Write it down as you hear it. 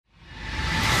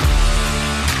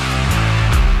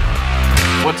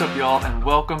y'all, and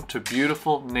welcome to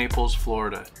beautiful Naples,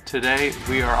 Florida. Today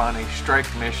we are on a strike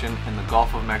mission in the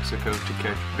Gulf of Mexico to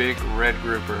catch big red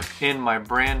grouper in my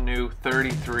brand new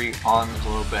 33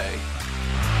 Onslow Bay.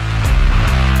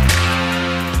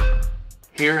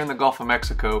 Here in the Gulf of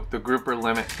Mexico, the grouper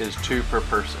limit is 2 per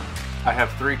person. I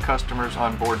have 3 customers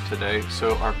on board today,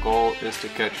 so our goal is to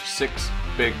catch 6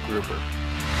 big grouper.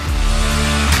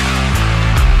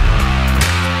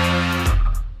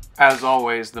 As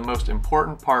always, the most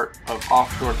important part of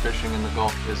offshore fishing in the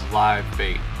Gulf is live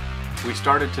bait. We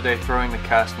started today throwing the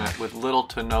cast net with little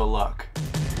to no luck.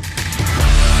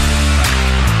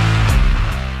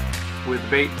 With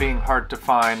bait being hard to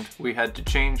find, we had to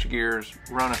change gears,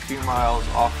 run a few miles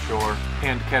offshore,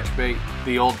 and catch bait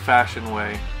the old-fashioned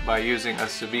way by using a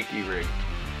sabiki rig.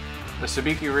 A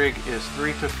sabiki rig is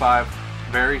 3 to 5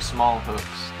 very small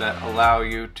hooks that allow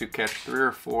you to catch 3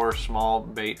 or 4 small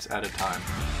baits at a time.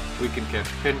 We can catch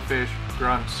pinfish,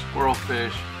 grunts,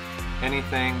 squirrelfish,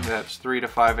 anything that's 3 to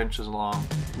 5 inches long,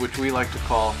 which we like to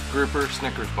call grouper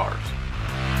Snickers bars.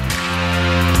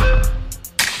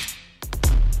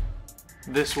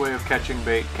 This way of catching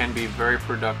bait can be very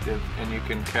productive, and you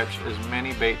can catch as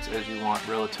many baits as you want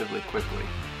relatively quickly.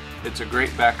 It's a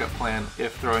great backup plan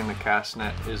if throwing the cast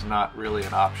net is not really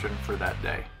an option for that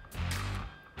day.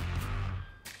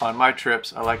 On my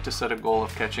trips, I like to set a goal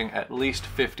of catching at least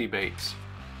 50 baits.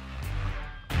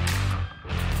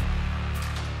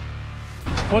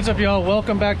 What's up, y'all?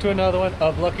 Welcome back to another one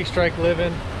of Lucky Strike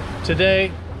Living.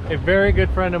 Today, a very good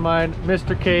friend of mine,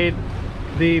 Mr. Cade,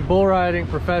 the bull riding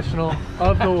professional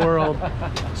of the world,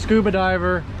 scuba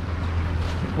diver,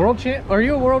 world champ. Are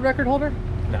you a world record holder?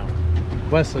 No.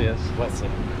 Wesley is. Wesley.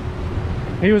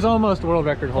 He was almost a world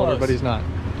record holder, Close. but he's not.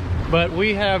 But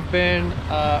we have been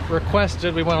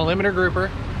requested, we want a limiter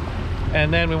grouper,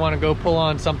 and then we want to go pull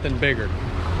on something bigger.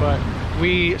 But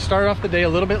we started off the day a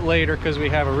little bit later because we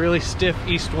have a really stiff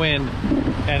east wind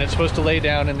and it's supposed to lay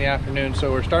down in the afternoon,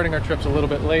 so we're starting our trips a little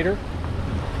bit later.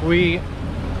 We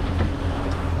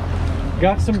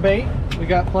got some bait, we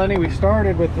got plenty. We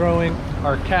started with throwing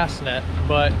our cast net,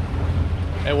 but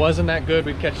it wasn't that good.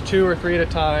 We'd catch 2 or 3 at a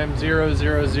time, 0,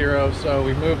 0, 0, so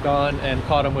we moved on and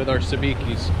caught them with our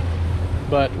sabikis.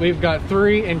 But we've got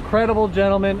 3 incredible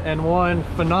gentlemen and 1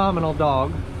 phenomenal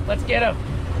dog. Let's get him.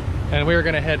 And we're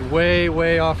gonna head way,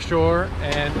 way offshore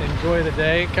and enjoy the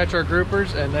day, catch our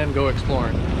groupers, and then go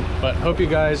exploring. But hope you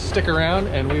guys stick around,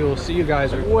 and we will see you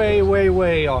guys way, way,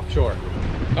 way offshore.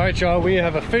 All right, y'all, we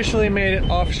have officially made it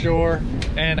offshore,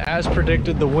 and as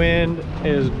predicted, the wind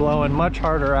is blowing much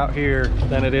harder out here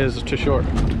than it is to shore.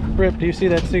 Rip, do you see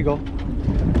that seagull?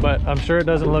 But I'm sure it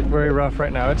doesn't look very rough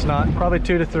right now. It's not. Probably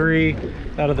 2 to 3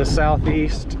 out of the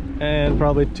southeast, and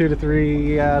probably 2 to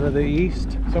 3 out of the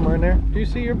east, somewhere in there. Do you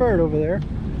see your bird over there?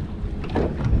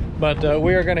 But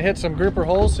we are gonna hit some grouper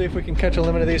holes, see if we can catch a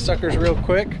limit of these suckers real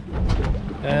quick,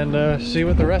 and see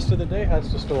what the rest of the day has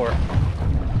to store.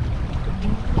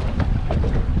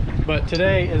 But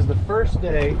today is the first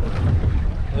day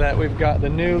that we've got the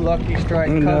new Lucky Strike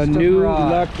custom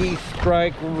rod. Lucky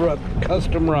Strike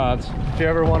custom rods. If you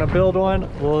ever want to build one,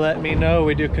 well, let me know.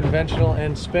 We do conventional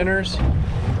and spinners,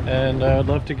 and I'd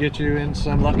love to get you in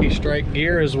some Lucky Strike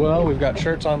gear as well. We've got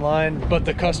shirts online, but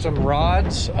the custom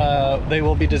rods, they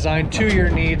will be designed to your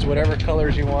needs, whatever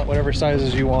colors you want, whatever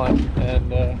sizes you want,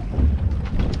 and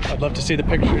I'd love to see the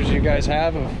pictures you guys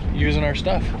have of using our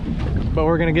stuff. But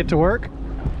we're gonna get to work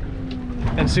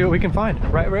and see what we can find.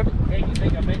 Right, Rip? Hey, you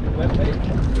think I make a web page?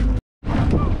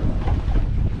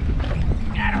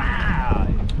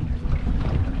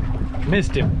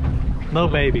 Missed him. No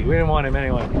baby. We didn't want him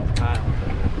anyway.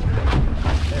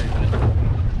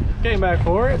 Came back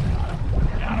for it.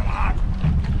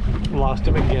 Lost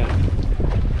him again.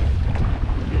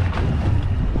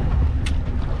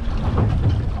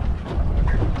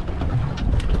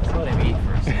 Let's let him eat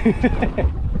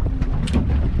first.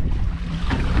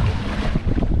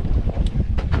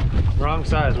 Wrong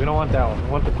size. We don't want that one. We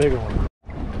want the bigger one.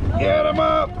 Get him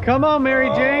up! Come on, Mary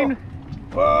Jane.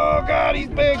 Oh God, he's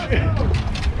big.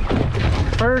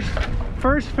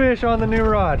 First fish on the new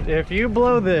rod. If you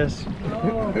blow this,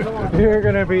 you're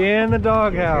gonna be in the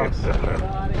doghouse.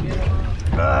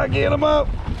 Get him up!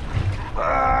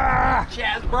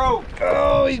 Chaz broke.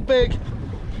 Oh, he's big.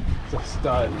 It's a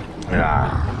stud.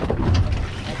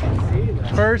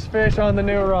 First fish on the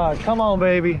new rod. Come on,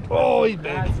 baby. Oh, he's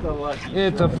big. That's the lucky.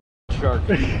 It's a shark.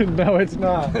 No, it's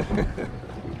not.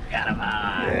 Got him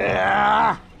on.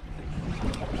 Yeah.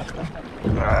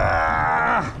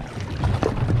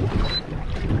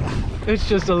 It's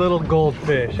just a little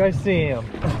goldfish. I see him.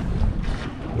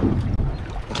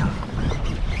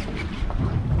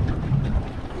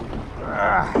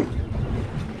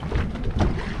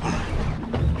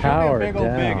 power big old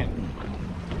down. biggin.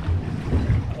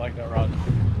 I like that rod.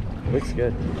 Looks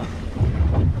good.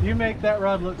 You make that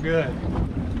rod look good.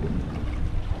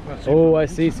 Oh, I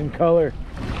see some color.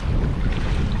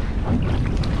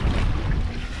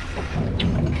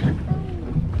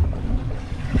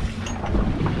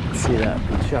 See that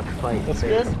chuck fight. That's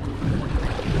face. good.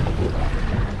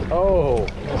 Oh,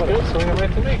 That's good. Swing it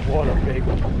right to me. what a big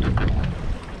one.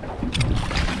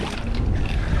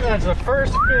 That's the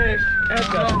first fish. That's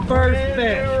the first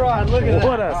fish. Rod. Look at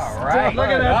What that. a Right. stick. Look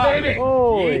at that baby.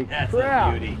 Holy That's crap.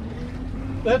 a beauty.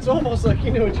 That's almost like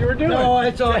you knew what you were doing. No,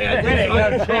 it's all.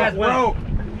 It's broke.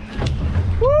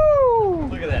 Woo!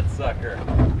 Look at that sucker.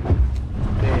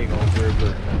 Big old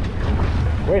grouper.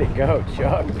 Way to go,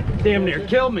 Chuck. Damn near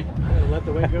killed me. Let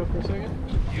the weight go for a second.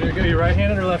 There you go. You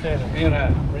right-handed or left-handed?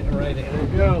 Right-handed. There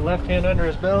you go. Left hand under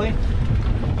his belly.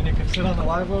 And you can sit on the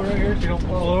live well right here so you don't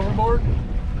fall overboard.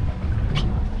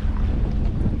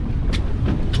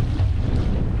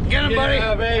 Get him, buddy.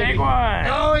 Yeah, baby. Big one.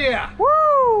 Oh yeah.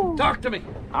 Woo! Talk to me.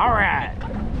 All right.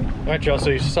 All right, y'all, so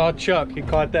you saw Chuck. He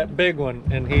caught that big one,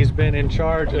 and he's been in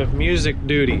charge of music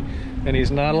duty. And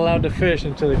he's not allowed to fish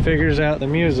until he figures out the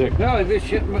music. No, this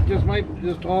shit might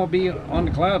just all be on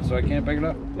the cloud, so I can't pick it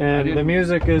up. And the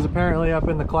music is apparently up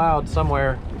in the clouds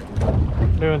somewhere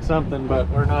doing something, but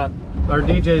we're not, our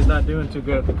DJ's not doing too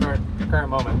good at the current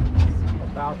moment.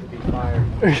 About to be fired.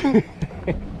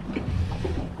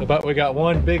 But we got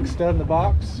one big stud in the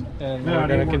box, and we're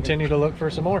going to continue to look for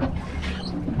some more.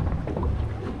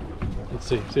 Let's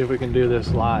see if we can do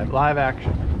this live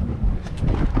action.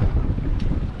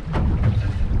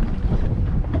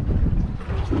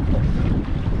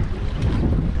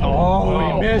 Oh,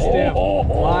 he missed him.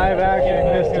 Live action,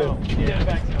 missed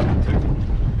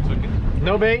him.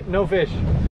 No bait, no fish.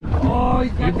 Oh,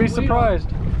 You'd be surprised.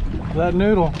 That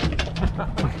noodle.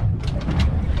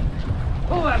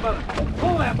 Pull that mother.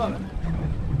 Pull that mother.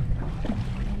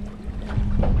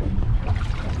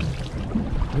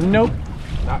 Nope.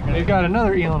 He's got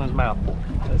another eel in his mouth.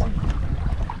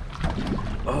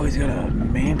 Oh, he's got a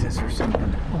mantis or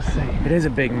something. Let's see. It is a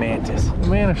big mantis.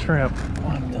 Mana shrimp.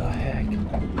 What the heck?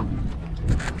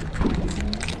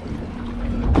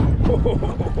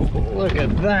 Look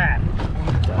at that.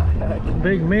 What the heck?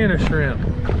 Big mana shrimp.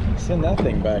 Send that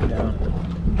thing back down.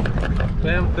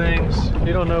 Them things,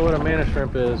 you don't know what a mana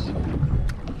shrimp is.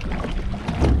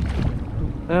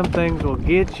 Them things will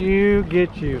get you.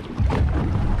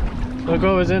 Look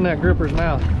what was in that grouper's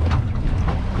mouth.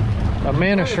 A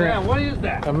mana shrimp. What is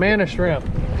that? A mana shrimp.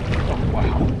 Oh,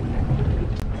 wow.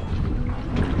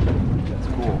 That's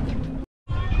cool.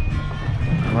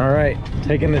 All right,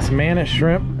 taking this mana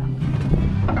shrimp.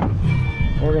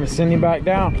 We're gonna send you back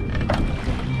down.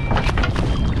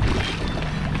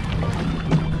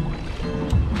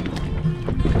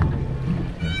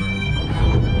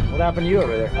 What happened to you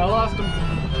over there? I lost him.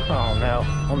 Oh no,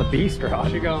 on the beast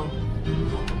rod. She gone.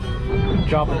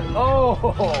 Dropping it. Oh!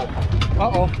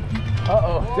 Uh-oh.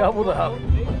 Uh-oh, doubled up.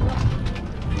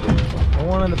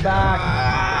 One in the back.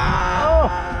 Oh!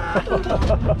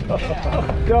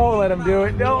 Don't let him do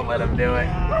it. Don't let him do it.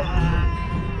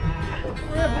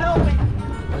 Rip, help me.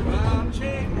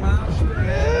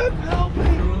 Rip, help me.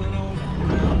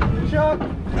 Chuck,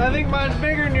 I think mine's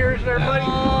bigger than yours there, buddy.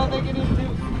 I think it is too.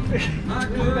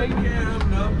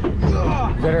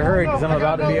 Better hurry, because I'm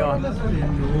about to be on.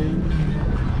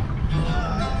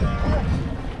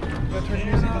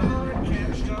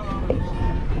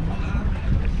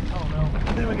 Oh no.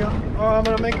 There we go. Oh, I'm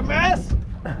gonna make a mess.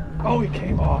 Oh, he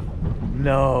came off.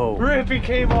 No. Rip, he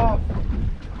came off.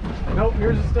 Nope,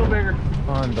 yours is still bigger.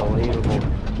 Unbelievable.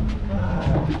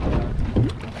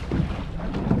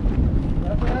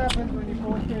 That's what happens when you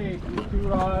pull a cage with 2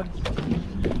 rods.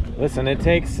 Listen, it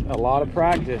takes a lot of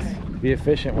practice. Be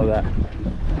efficient with that.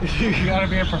 You gotta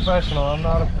be a professional. I'm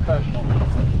not a professional.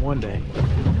 One day.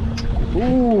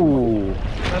 Ooh.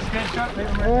 That's good, Chuck. Leave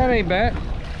him right Well, that ain't bad.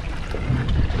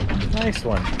 Nice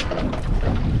one.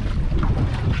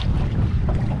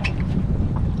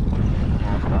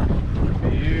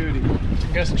 Beauty.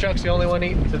 I guess Chuck's the only one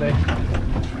eating today.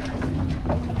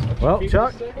 Well,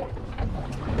 Chuck.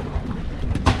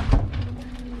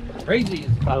 Crazy.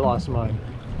 I lost mine.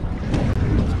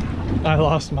 I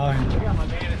lost mine. I got my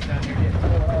mantis down here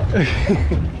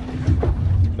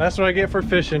getting That's what I get for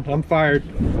fishing. I'm fired.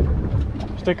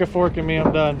 Stick a fork in me,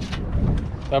 I'm done.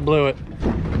 I blew it.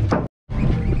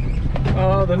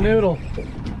 Oh, the noodle.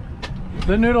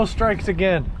 The noodle strikes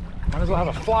again. Might as well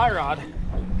have a fly rod.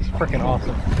 It's freaking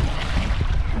awesome.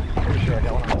 Pretty sure I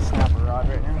got one on a snapper rod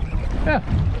right now. Yeah.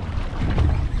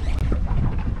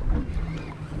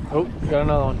 Oh, got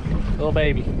another one. Little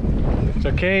baby. It's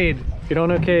a Cade. you don't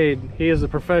know Cade, he is a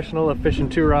professional of fishing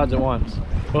 2 rods at once.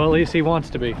 Well, at least he wants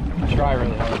to be. Try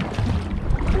really hard.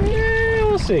 Yeah,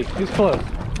 we'll see. He's close.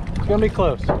 It's gonna be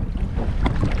close.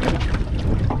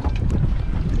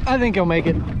 I think he'll make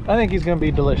it. I think he's gonna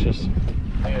be delicious.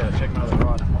 I gotta check my other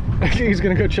rod. He's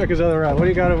gonna go check his other rod. What do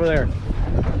you got over there?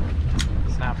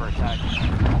 Snapper attack.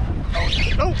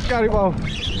 Oh, got him. Whoa.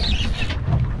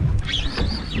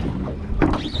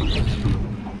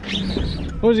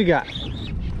 What does he got?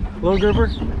 Little grouper?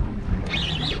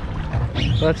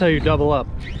 So that's how you double up.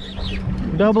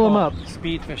 Double them up.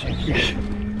 Speed fishing.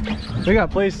 We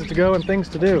got places to go and things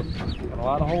to do. Got a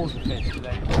lot of holes to fish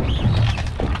today.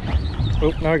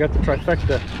 Oh, now I got the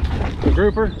trifecta. The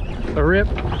grouper, the rip.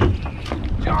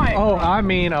 Giant. Oh, I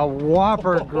mean a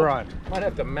whopper grunt. Might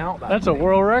have to mount that. That's a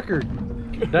world record.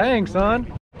 Dang,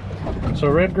 son. So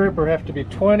red grouper have to be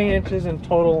 20 inches in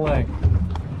total length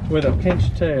with a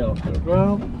pinched tail.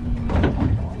 Well,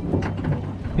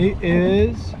 he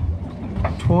is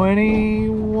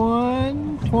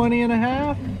 21, 20 and a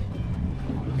half.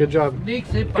 Good job.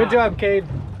 Good job, Cade.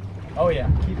 Oh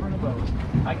yeah, keep her in the boat.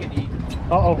 I can eat.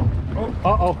 Uh-oh. Oh,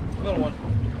 Uh-oh. little one.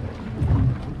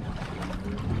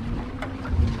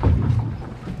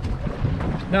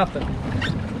 Nothing.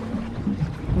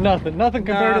 Nothing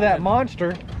compared to that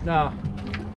monster. No.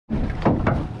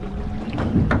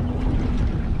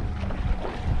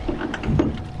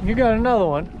 You got another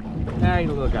one. Nah, he's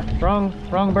a little guy.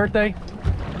 Wrong birthday?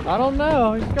 I don't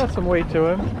know. He's got some weight to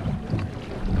him.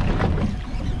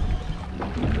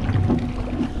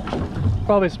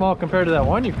 Probably small compared to that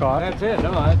one you caught. That's it.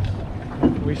 No, that's...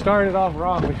 We started off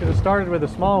wrong. We should have started with the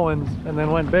small ones and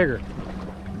then went bigger.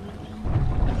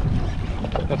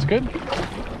 That's good.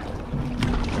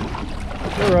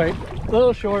 You're right. A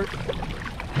little short.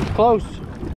 Close.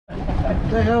 What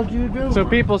the hell did you do? So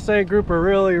people say grouper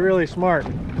really, really smart.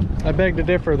 I beg to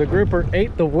differ. The grouper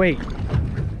ate the weight.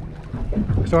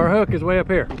 So our hook is way up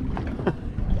here.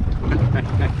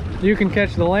 You can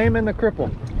catch the lame and the cripple.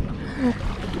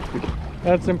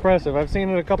 That's impressive. I've seen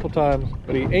it a couple times,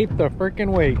 but he ate the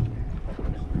freaking weight.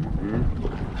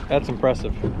 That's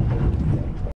impressive.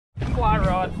 Fly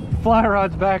rod. Fly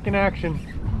rod's back in action.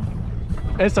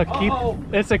 It's a keep.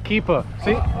 It's a keeper.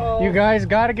 See, you guys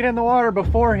got to get in the water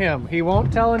before him. He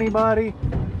won't tell anybody,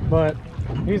 but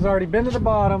he's already been to the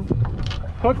bottom,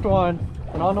 hooked one,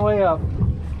 and on the way up.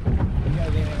 You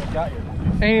guys ain't even got your...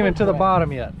 Ain't even to the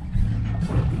bottom yet.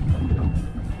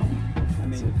 I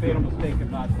made the fatal mistake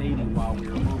of not baiting while we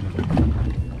were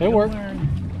moving. It worked.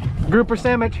 Grouper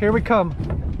sandwich, here we come.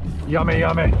 Yummy,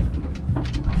 yummy.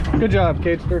 Good job,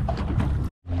 Cadester.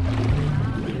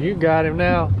 You got him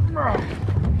now.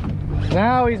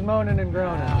 Now he's moaning and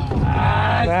groaning.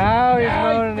 Now he's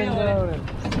moaning and groaning.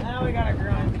 Now we got a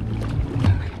grind.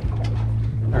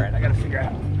 All right, I gotta figure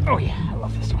out. Oh yeah, I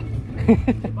love this one.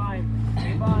 Stay by him.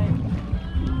 Stay by him.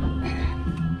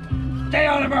 Stay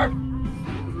on him, Bert.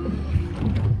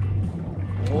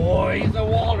 Boy, he's a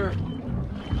Walter.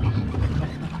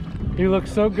 You look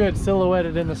so good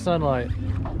silhouetted in the sunlight.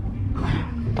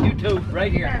 You too,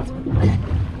 right here.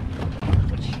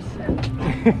 What she said.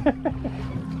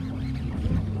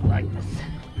 Like this.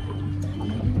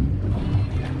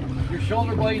 Your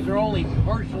shoulder blades are only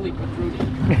partially protruding.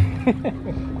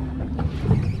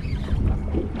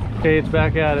 Okay, it's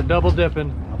back at it, double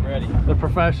dipping. I'm ready. The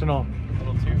professional. A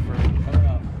little too free. Turn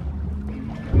up.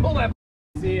 Pull that.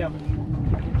 See him.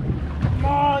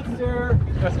 Monster.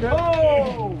 That's good.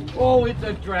 Oh! Oh, it's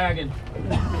a dragon.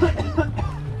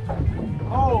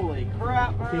 Holy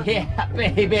crap, man. Yeah,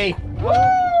 baby. Woo!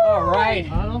 All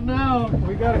right. I don't know.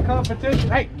 We got a competition.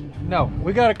 Hey, no,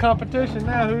 we got a competition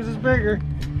now. Whose is bigger?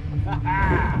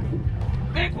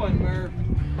 Big one, Murph.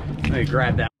 Hey,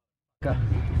 grab that.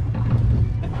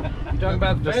 Talking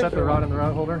about Just set the rod in the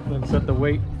rod holder, then set the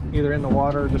weight either in the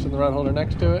water or just in the rod holder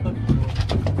next to it.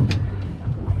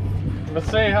 Let's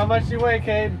see, how much do you weigh,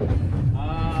 Cade?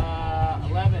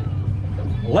 11.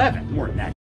 11? More than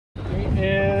that. He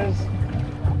is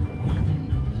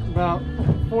about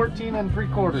 14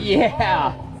 3/4.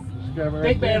 Yeah. Just grab it right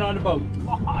Big there. man on the boat.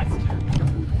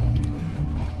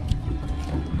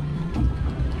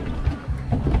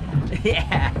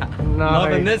 Yeah. Nice.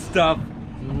 Loving this stuff.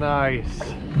 Nice.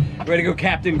 Way to go,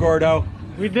 Captain Gordo.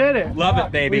 We did it. Love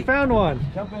it, baby. We found one.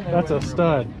 Jump in there. That's a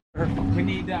stud. We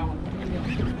need that one.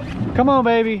 Come on,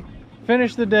 baby.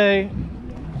 Finish the day.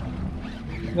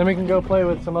 Then we can go play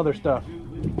with some other stuff.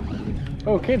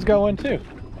 Oh, Cade's got one too.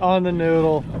 On the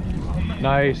noodle.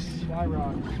 Nice.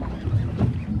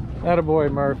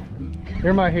 Attaboy, Murph.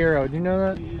 You're my hero. Do you know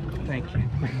that? Thank you.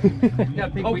 I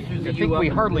think we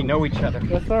hardly know each other.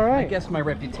 That's all right. I guess my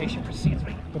reputation precedes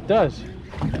me. It does.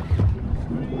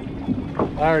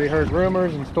 I already heard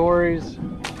rumors and stories.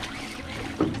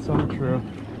 Some are true,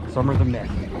 some are the myth.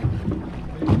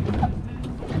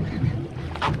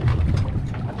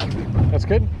 That's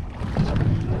good.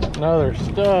 Another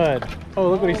stud. Oh,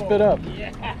 look what he spit up.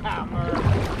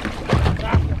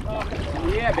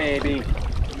 Yeah, baby.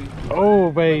 Oh,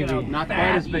 baby. Not quite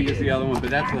as big as the other one, but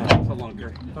that's a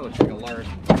lunker. Oh, it's like a large.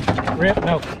 Rip,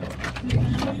 no.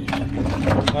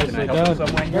 Nicely done.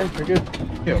 Someone? You're good.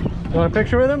 Yeah. You want a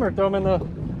picture with him or throw him in the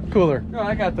cooler? No,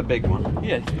 I got the big one.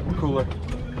 Yeah, cooler.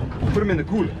 Put him in the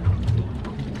cooler.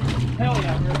 Hell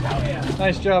yeah, bro. Hell yeah.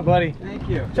 Nice job, buddy. Thank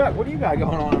you. Chuck, what do you got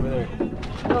going on over there?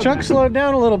 Chuck slowed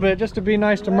down a little bit just to be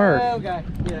nice to Murph. Okay,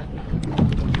 yeah.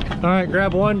 All right,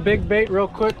 grab one big bait real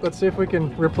quick. Let's see if we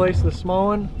can replace the small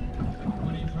one.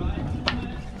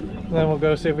 And then we'll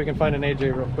go see if we can find an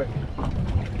AJ real quick.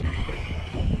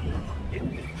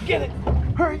 Get it!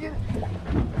 Hurry, get it!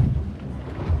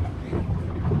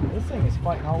 This thing is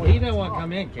fighting all the way. He didn't want to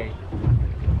come in, Kate.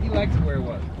 He likes it where it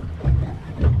was.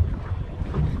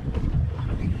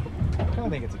 I kind of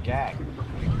think it's a gag.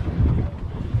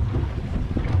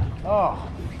 Oh,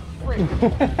 freak.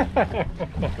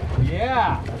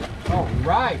 Yeah. All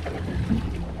right.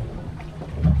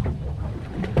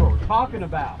 What we're talking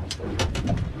about.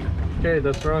 Okay,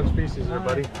 that's the wrong species there,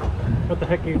 buddy. What the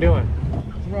heck are you doing?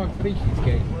 It's the wrong species,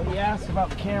 Kate. Well, he asked about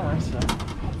the camera, so.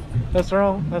 That's the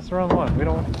wrong one. We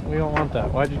don't want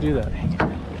that. Why'd you do that?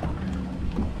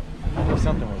 I knew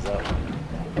something was up.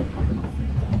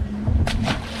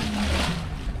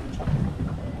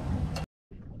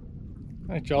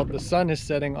 Alright, y'all, the sun is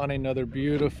setting on another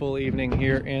beautiful evening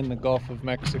here in the Gulf of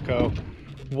Mexico.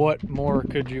 What more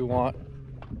could you want?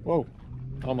 Whoa,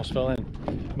 almost fell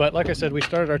in. But like I said, we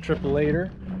started our trip later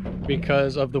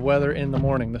because of the weather in the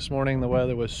morning. This morning the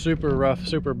weather was super rough,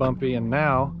 super bumpy, and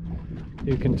now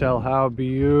you can tell how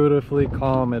beautifully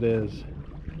calm it is.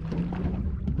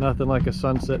 Nothing like a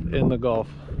sunset in the Gulf.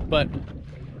 But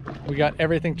we got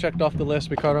everything checked off the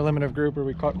list. We caught our limit of grouper,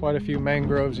 we caught quite a few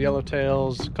mangroves,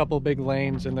 yellowtails, a couple big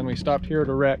lanes, and then we stopped here at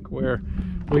a wreck where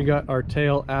we got our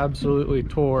tail absolutely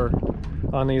tore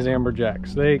on these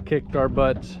amberjacks. They kicked our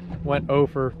butts, went 0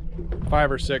 for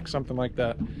 5 or 6, something like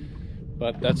that.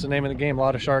 But that's the name of the game. A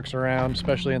lot of sharks around,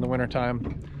 especially in the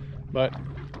wintertime. But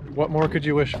what more could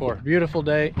you wish for? Beautiful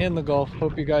day in the Gulf.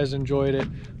 Hope you guys enjoyed it.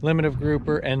 Limit of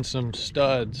grouper and some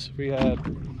studs. We had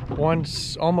one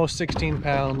almost 16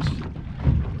 pounds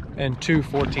and 2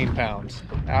 14 pounds.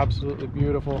 Absolutely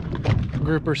beautiful.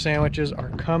 Grouper sandwiches are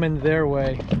coming their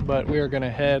way, but we are going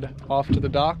to head off to the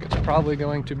dock. It's probably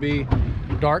going to be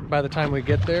dark by the time we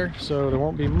get there, so there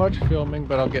won't be much filming,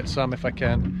 but I'll get some if I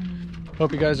can.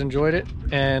 Hope you guys enjoyed it,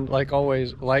 and like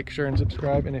always, like, share, and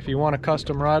subscribe. And if you want a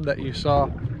custom rod that you saw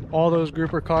all those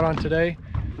grouper caught on today,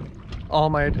 all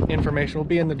my information will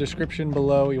be in the description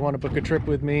below. You want to book a trip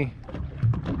with me,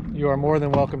 you are more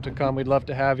than welcome to come. We'd love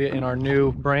to have you in our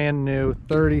new, brand new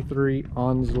 33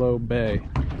 Onslow Bay.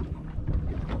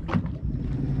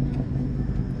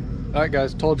 All right,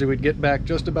 guys, told you we'd get back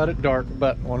just about at dark,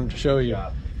 but wanted to show you.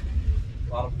 A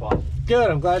lot of fun.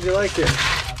 Good, I'm glad you liked it.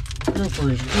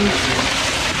 Goopers,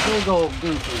 goopers. Big old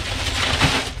goopers.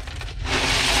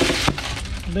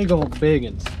 Big old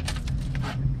biggins.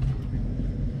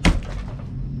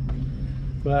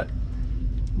 But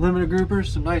limited groupers,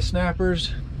 some nice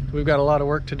snappers. We've got a lot of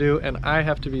work to do, and I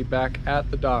have to be back at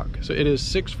the dock. So it is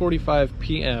 6:45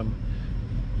 p.m.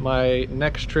 My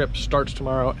next trip starts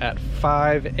tomorrow at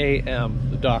 5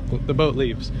 a.m. The boat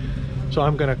leaves. So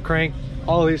I'm gonna crank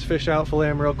all these fish out, fillet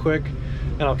them real quick,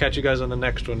 and I'll catch you guys on the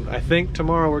next one. I think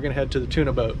tomorrow we're gonna head to the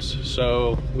tuna boats,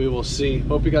 so we will see.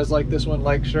 Hope you guys like this one.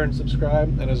 Like, share, and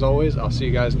subscribe, and as always, I'll see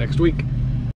you guys next week.